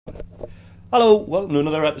Hello, welcome to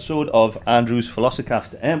another episode of Andrew's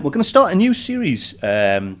Philosophicast. We're going to start a new series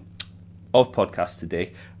of podcasts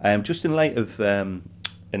today, just in light of, and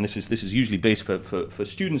this is usually based for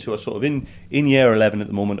students who are sort of in year 11 at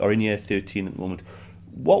the moment or in year 13 at the moment.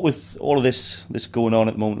 What with all of this going on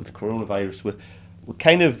at the moment with the coronavirus, we're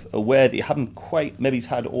kind of aware that you haven't quite maybe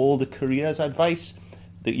had all the careers advice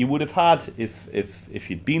that you would have had if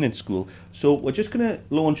you'd been in school. So we're just going to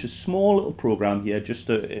launch a small little program here. It's just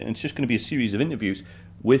going to be a series of interviews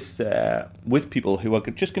with people who are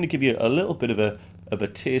just going to give you a little bit of a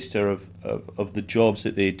taster of the jobs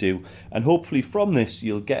that they do, and hopefully from this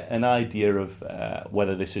you'll get an idea of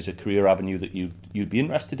whether this is a career avenue that you'd be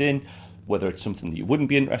interested in, whether it's something that you wouldn't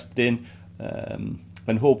be interested in,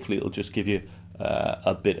 and hopefully it'll just give you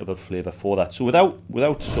a bit of a flavour for that. So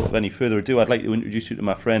without sort of any further ado, I'd like to introduce you to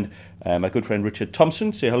my good friend Richard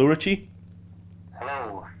Thompson. Say hello, Richie.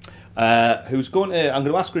 Hello. I'm going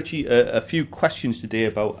to ask Richie a few questions today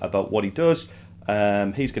about what he does.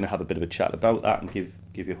 He's going to have a bit of a chat about that and give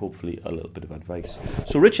you hopefully a little bit of advice.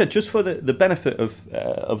 So Richard, just for the benefit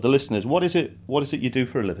of the listeners, what is it you do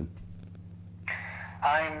for a living?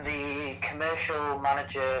 I'm the commercial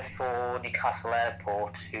manager for Newcastle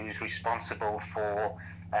Airport, who's responsible for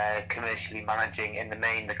commercially managing in the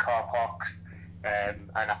main the car parks and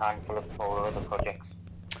a handful of smaller other projects.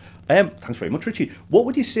 Thanks very much, Richie. What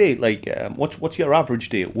would you say, what's your average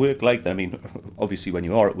day at work like? I mean, obviously when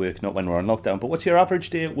you are at work, not when we're on lockdown, but what's your average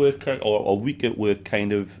day at work or week at work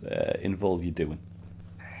kind of involve you doing?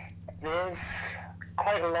 There's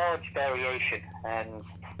quite a large variation, and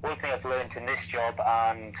one thing I've learned in this job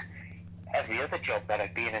and every other job that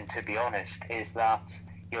I've been in, to be honest, is that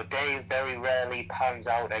your day very rarely pans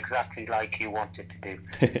out exactly like you want it to do.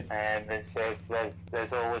 And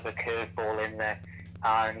there's always a curveball in there,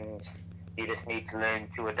 and you just need to learn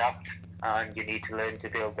to adapt, and you need to learn to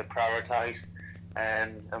be able to prioritise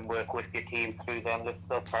and work with your team through them lists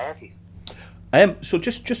of priorities. So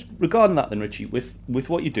just regarding that then, Richie, with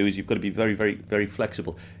what you do is you've got to be very, very, very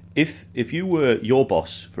flexible. If you were your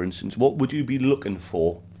boss, for instance, what would you be looking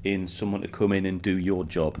for in someone to come in and do your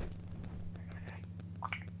job?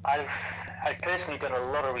 I've personally done a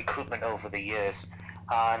lot of recruitment over the years,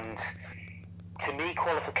 and to me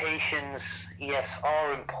qualifications, yes,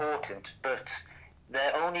 are important, but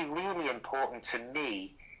they're only really important to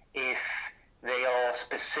me if they are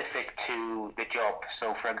specific to the job.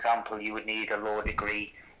 So, for example, you would need a law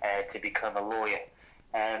degree to become a lawyer.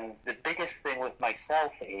 And the biggest thing with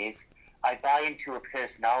myself is I buy into a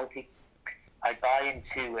personality. I buy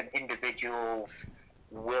into an individual's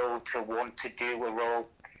will to want to do a role.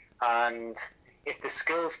 And if the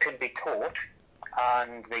skills can be taught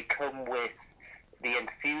and they come with the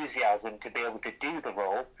enthusiasm to be able to do the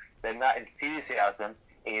role, then that enthusiasm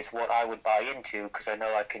is what I would buy into, because I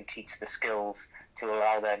know I can teach the skills to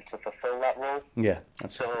allow them to fulfill that role. Yeah.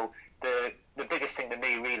 So the biggest thing to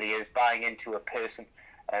me really is buying into a person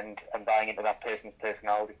and buying into that person's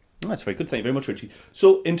personality. Oh, that's very good. Thank you very much, Richie.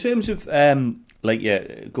 So in terms of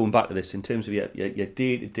going back to this, in terms of your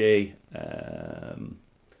day-to-day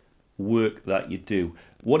work that you do,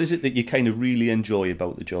 what is it that you kind of really enjoy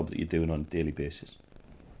about the job that you're doing on a daily basis?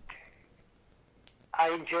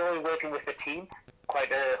 I enjoy working with a team,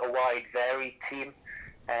 quite a wide, varied team.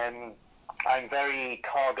 I'm very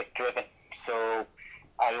target-driven, so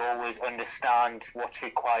I always understand what's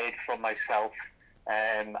required from myself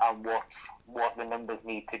and what the numbers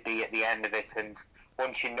need to be at the end of it. And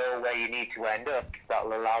once you know where you need to end up, that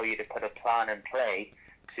will allow you to put a plan in play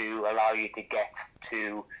to allow you to get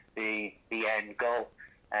to the end goal.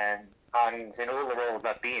 And in all the roles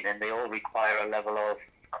I've been in, they all require a level of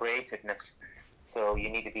creativeness. So you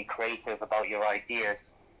need to be creative about your ideas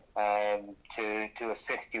to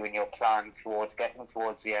assist you in your plan towards getting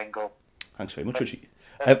towards the end goal. Thanks very much, Richie.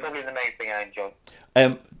 That's probably the main thing I enjoy.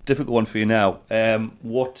 Difficult one for you now.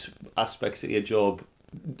 What aspects of your job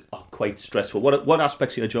are quite stressful? What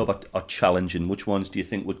aspects of your job are challenging? Which ones do you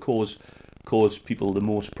think would cause people the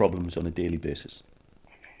most problems on a daily basis?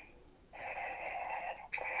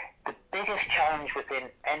 The biggest challenge within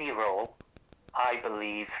any role, I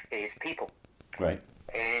believe, is people. Right.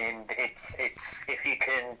 And it's if you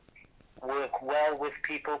can work well with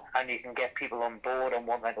people and you can get people on board and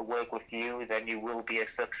want them to work with you, then you will be a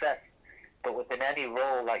success. But within any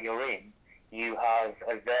role that you're in, you have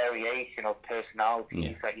a variation of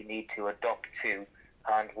personalities that you need to adopt to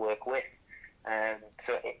and work with.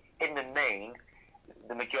 So in the main,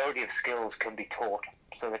 the majority of skills can be taught.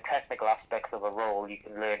 So the technical aspects of a role you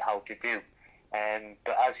can learn how to do.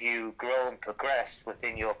 But as you grow and progress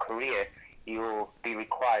within your career, you'll be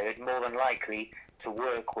required more than likely to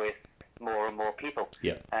work with more and more people.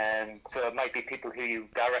 Yeah. So it might be people who you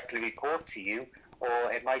directly report to you,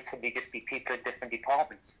 or it might simply just be people in different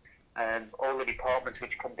departments. All the departments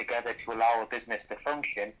which come together to allow a business to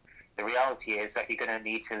function, the reality is that you're going to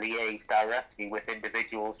need to liaise directly with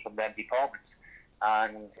individuals from them departments.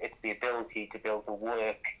 And it's the ability to be able to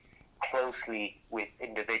work closely with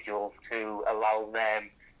individuals to allow them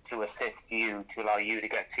to assist you, to allow you to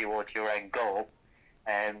get towards your end goal,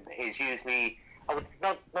 is usually, I would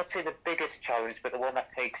not say the biggest challenge, but the one that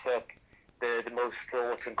takes up the most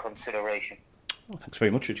thought and consideration. Oh, thanks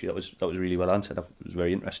very much, Richie. That was really well answered. That was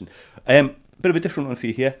very interesting. Bit of a different one for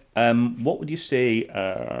you here. What would you say?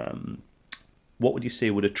 What would you say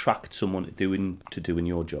would attract someone to doing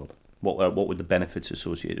your job? What would the benefits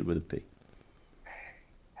associated with it be?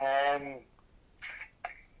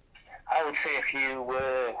 I would say if you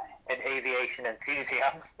were an aviation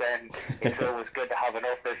enthusiast, then it's always good to have an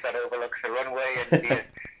office that overlooks the runway, and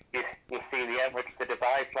you see the Emirates to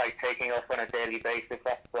Dubai flight taking off on a daily basis.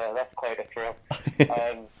 That's quite a thrill.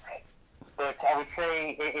 But I would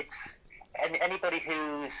say it's anybody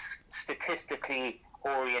who's statistically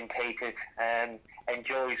orientated,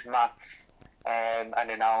 enjoys maths and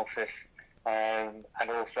analysis, and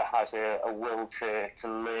also has a will to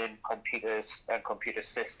learn computers and computer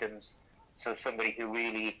systems. So somebody who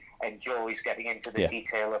really enjoys getting into the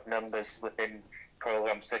detail of numbers within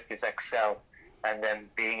programs such as Excel, and then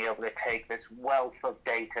being able to take this wealth of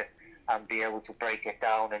data and be able to break it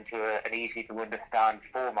down into an easy to understand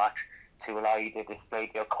format to allow you to display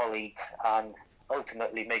to your colleagues and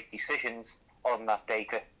ultimately make decisions on that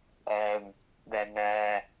data, then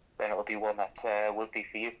it will be one that would be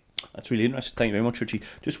for you. That's really interesting. Thank you very much, Richie.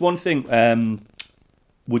 Just one thing.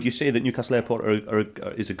 Would you say that Newcastle Airport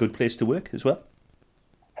is a good place to work as well?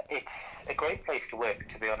 It's a great place to work,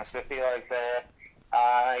 to be honest with you.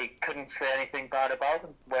 I couldn't say anything bad about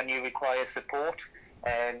them. When you require support,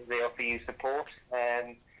 they offer you support,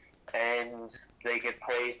 and they give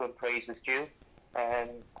praise when praise is due.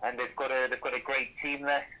 And they've got a great team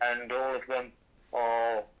there, and all of them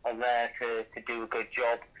are there to do a good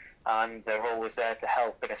job, and they're always there to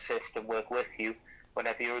help and assist and work with you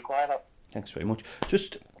whenever you require that. Thanks very much.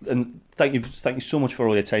 And thank you so much for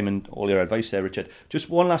all your time and all your advice there, Richard. Just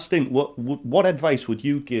one last thing. What advice would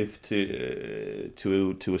you give to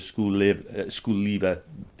a school leaver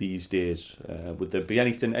these days? Would there be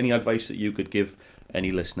any advice that you could give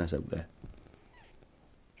any listeners out there?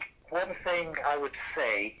 One thing I would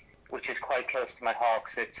say, which is quite close to my heart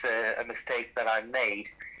because it's a mistake that I made,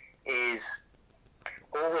 is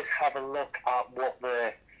always have a look at what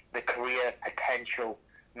the career potential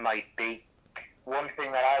might be. One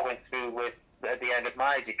thing that I went through with at the end of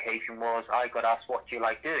my education was I got asked, what do you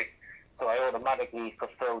like doing? So I automatically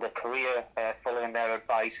fulfilled a career following their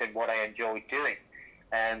advice and what I enjoyed doing.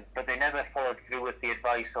 But they never followed through with the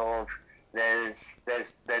advice of there's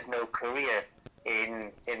no career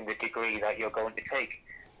in the degree that you're going to take.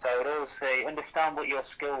 So I would always say understand what your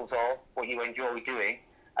skills are, what you enjoy doing,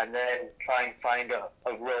 and then try and find a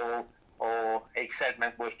role or a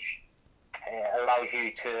segment which allows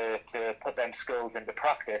you to put them skills into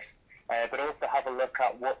practice, but also have a look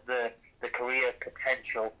at what the career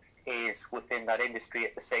potential is within that industry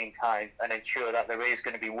at the same time, and ensure that there is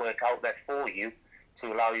going to be work out there for you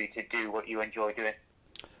to allow you to do what you enjoy doing.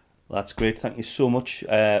 Well, that's great. Thank you so much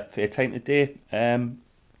for your time today,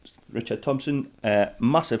 Richard Thompson.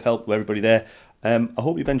 Massive help to everybody there. I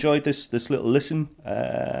hope you've enjoyed this little listen.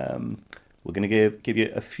 We're going to give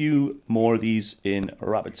you a few more of these in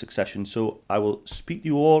rapid succession. So I will speak to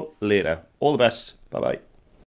you all later. All the best. Bye-bye.